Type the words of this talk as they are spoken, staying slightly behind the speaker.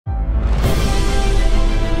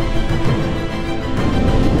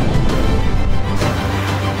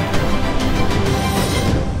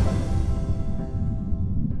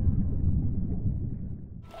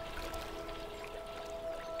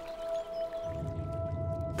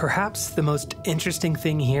perhaps the most interesting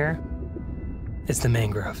thing here is the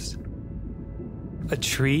mangroves. A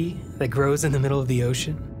tree that grows in the middle of the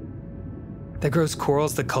ocean, that grows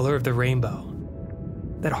corals the color of the rainbow,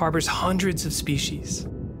 that harbors hundreds of species,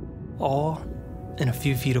 all in a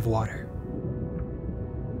few feet of water.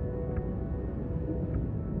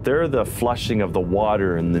 They're the flushing of the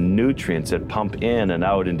water and the nutrients that pump in and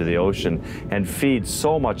out into the ocean and feed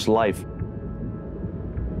so much life.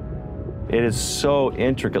 It is so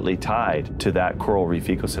intricately tied to that coral reef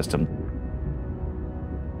ecosystem.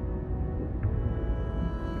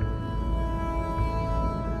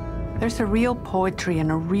 There's a real poetry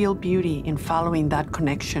and a real beauty in following that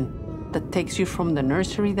connection that takes you from the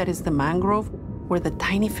nursery that is the mangrove, where the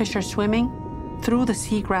tiny fish are swimming, through the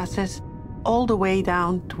seagrasses, all the way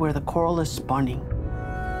down to where the coral is spawning.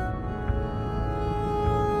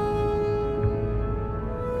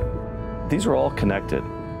 These are all connected.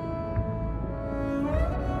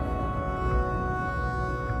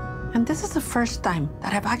 And this is the first time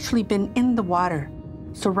that I've actually been in the water,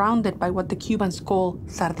 surrounded by what the Cubans call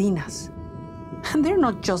sardinas. And they're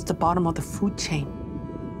not just the bottom of the food chain.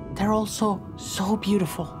 They're also so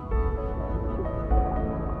beautiful.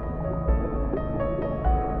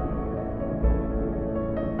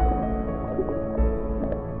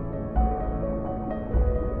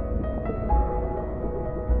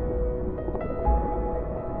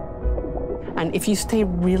 And if you stay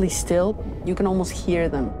really still, you can almost hear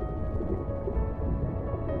them.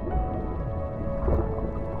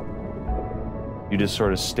 You just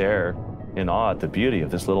sort of stare in awe at the beauty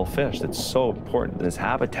of this little fish that's so important, this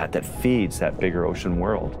habitat that feeds that bigger ocean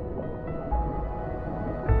world.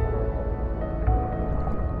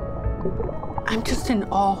 I'm just in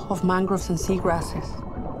awe of mangroves and seagrasses.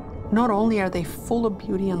 Not only are they full of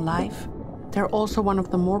beauty and life, they're also one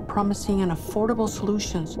of the more promising and affordable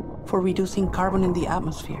solutions for reducing carbon in the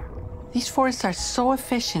atmosphere. These forests are so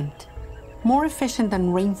efficient, more efficient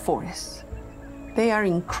than rainforests. They are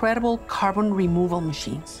incredible carbon removal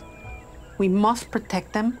machines. We must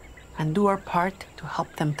protect them and do our part to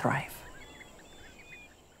help them thrive.